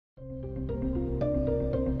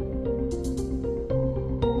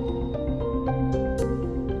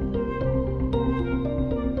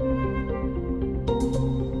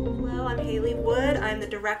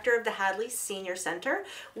Director of the Hadley Senior Center.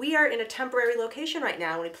 We are in a temporary location right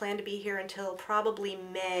now, and we plan to be here until probably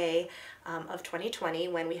May of 2020,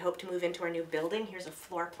 when we hope to move into our new building. Here's a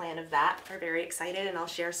floor plan of that. We're very excited, and I'll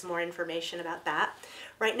share some more information about that.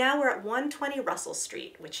 Right now we're at 120 Russell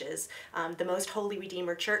Street, which is the Most Holy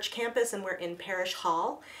Redeemer Church campus, and we're in Parish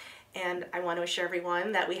Hall. And I want to assure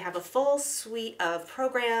everyone that we have a full suite of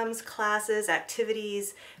programs, classes,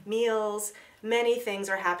 activities, meals. Many things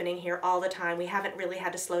are happening here all the time. We haven't really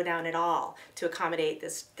had to slow down at all to accommodate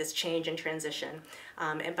this change and transition.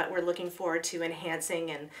 But we're looking forward to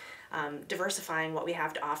enhancing and diversifying what we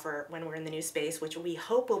have to offer when we're in the new space, which we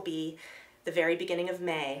hope will be the very beginning of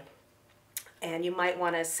May. And you might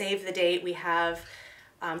want to save the date. We have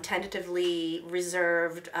tentatively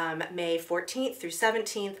reserved May 14th through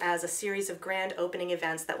 17th as a series of grand opening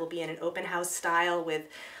events that will be in an open house style with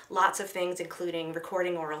lots of things, including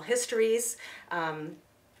recording oral histories, a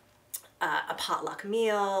potluck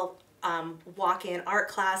meal, walk-in art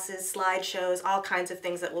classes, slideshows, all kinds of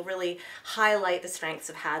things that will really highlight the strengths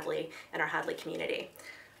of Hadley and our Hadley community.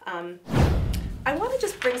 I want to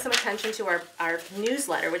just bring some attention to our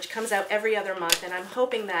newsletter, which comes out every other month, and I'm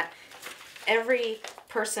hoping that every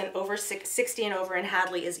person over 60 and over in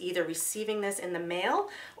Hadley is either receiving this in the mail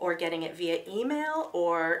or getting it via email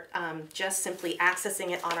or just simply accessing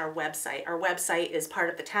it on our website. Our website is part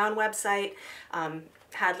of the town website,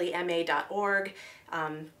 hadleyma.org.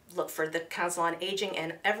 Look for the Council on Aging,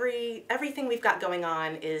 and everything we've got going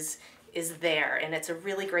on is there, and it's a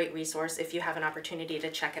really great resource if you have an opportunity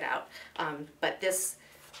to check it out. But this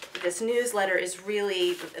newsletter is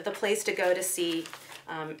really the place to go to see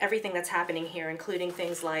everything that's happening here, including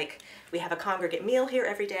things like we have a congregate meal here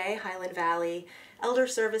every day. Highland Valley Elder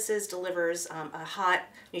Services delivers a hot,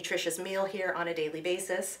 nutritious meal here on a daily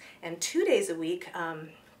basis. And 2 days a week,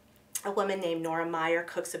 a woman named Nora Meyer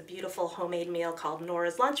cooks a beautiful homemade meal called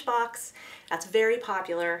Nora's Lunchbox. That's very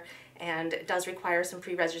popular, and it does require some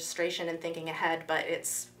pre-registration and thinking ahead, but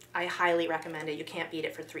I highly recommend it. You can't beat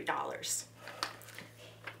it for $3.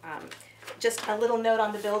 Just a little note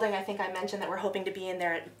on the building. I think I mentioned that we're hoping to be in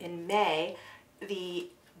there in May. The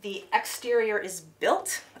exterior is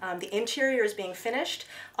built. The interior is being finished.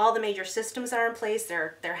 All the major systems are in place.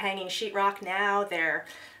 They're hanging sheetrock now. They're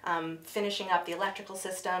finishing up the electrical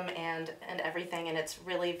system and everything, and it's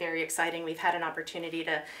really very exciting. We've had an opportunity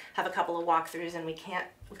to have a couple of walkthroughs, and we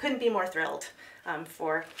couldn't be more thrilled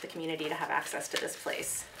for the community to have access to this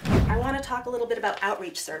place. I want to talk a little bit about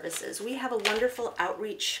outreach services. We have a wonderful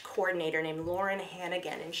outreach coordinator named Lauren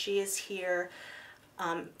Hannigan, and she is here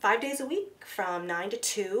 5 days a week from 9 to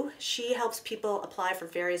 2. She helps people apply for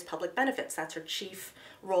various public benefits. That's her chief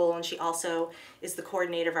role, and she also is the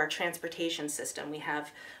coordinator of our transportation system. We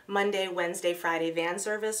have Monday, Wednesday, Friday van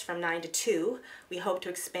service from 9 to 2. We hope to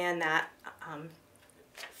expand that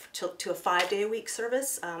to a 5-day-a-week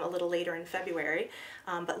service a little later in February.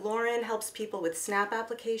 But Lauren helps people with SNAP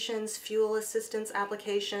applications, fuel assistance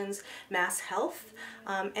applications, mass health,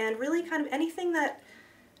 and really kind of anything that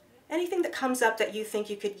comes up that you think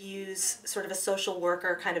you could use sort of a social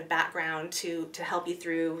worker kind of background to help you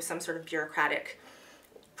through some sort of bureaucratic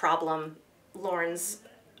problem. Lauren's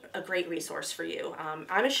a great resource for you.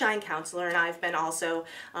 I'm a Shine counselor, and I've been also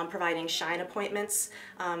providing Shine appointments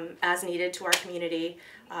as needed to our community.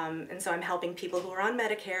 And so I'm helping people who are on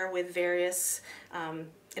Medicare with various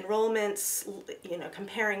enrollments,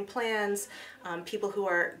 comparing plans, people who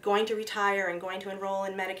are going to retire and going to enroll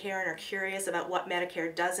in Medicare and are curious about what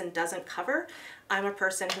Medicare does and doesn't cover. I'm a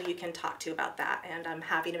person who you can talk to about that, and I'm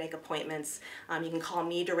happy to make appointments. You can call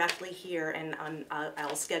me directly here, and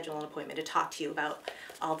I'll schedule an appointment to talk to you about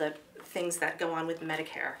all the things that go on with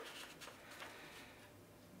Medicare.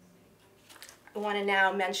 I want to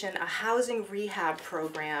now mention a housing rehab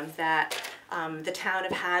program that the town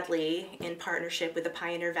of Hadley, in partnership with the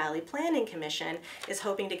Pioneer Valley Planning Commission, is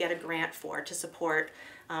hoping to get a grant for to support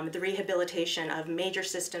the rehabilitation of major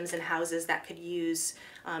systems and houses that could use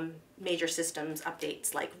major systems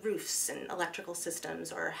updates like roofs and electrical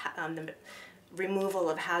systems, or the removal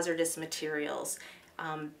of hazardous materials.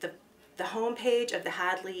 The homepage of the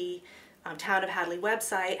Hadley Town of Hadley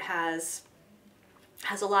website has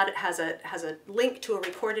a link to a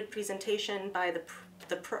recorded presentation by the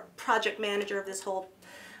project manager of this whole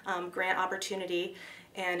grant opportunity,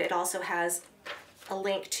 and it also has a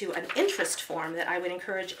link to an interest form that I would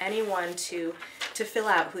encourage anyone to fill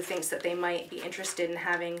out who thinks that they might be interested in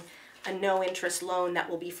having a no-interest loan that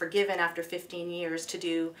will be forgiven after 15 years to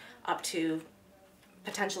do up to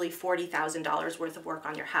potentially $40,000 worth of work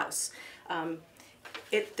on your house.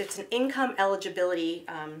 It's an income eligibility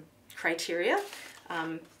criteria.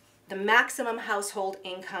 The maximum household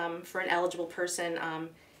income for an eligible person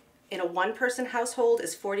in a one-person household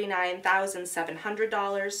is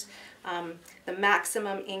 $49,700. The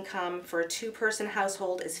maximum income for a two-person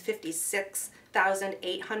household is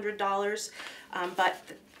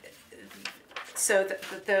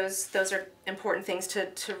 $56,800. Those are important things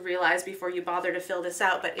to realize before you bother to fill this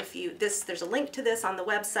out. But there's a link to this on the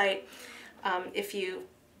website.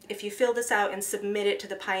 If you fill this out and submit it to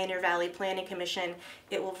the Pioneer Valley Planning Commission,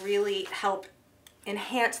 it will really help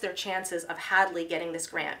enhance their chances of Hadley getting this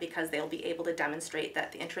grant, because they'll be able to demonstrate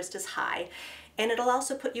that the interest is high, and it'll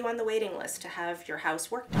also put you on the waiting list to have your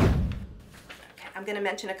house worked on. Okay, I'm going to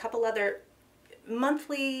mention a couple other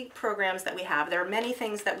monthly programs that we have. There are many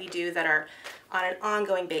things that we do that are on an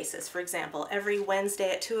ongoing basis. For example, every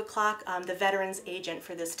Wednesday at 2 o'clock, the veterans agent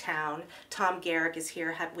for this town, Tom Garrick, is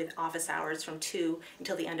here with office hours from 2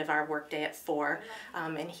 until the end of our workday at 4,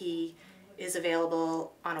 and he is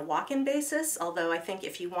available on a walk-in basis, although I think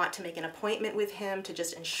if you want to make an appointment with him to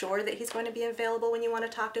just ensure that he's going to be available when you want to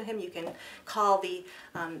talk to him, you can call the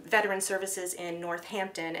Veteran Services in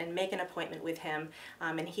Northampton and make an appointment with him,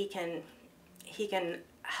 and he can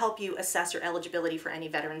help you assess your eligibility for any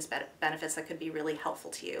veterans benefits that could be really helpful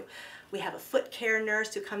to you. We have a foot care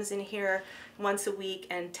nurse who comes in here once a week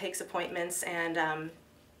and takes appointments and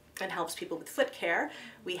helps people with foot care.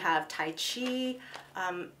 We have Tai Chi.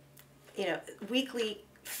 Weekly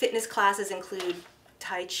fitness classes include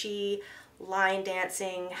Tai Chi, line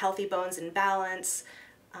dancing, healthy bones and balance,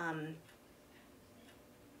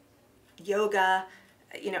 yoga.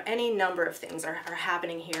 Any number of things are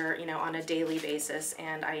happening here, on a daily basis,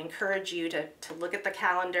 and I encourage you to look at the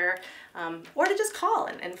calendar, or to just call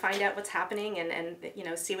and find out what's happening and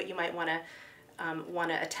see what you might want to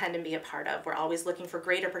attend and be a part of. We're always looking for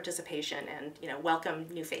greater participation and welcome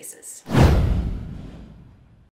new faces.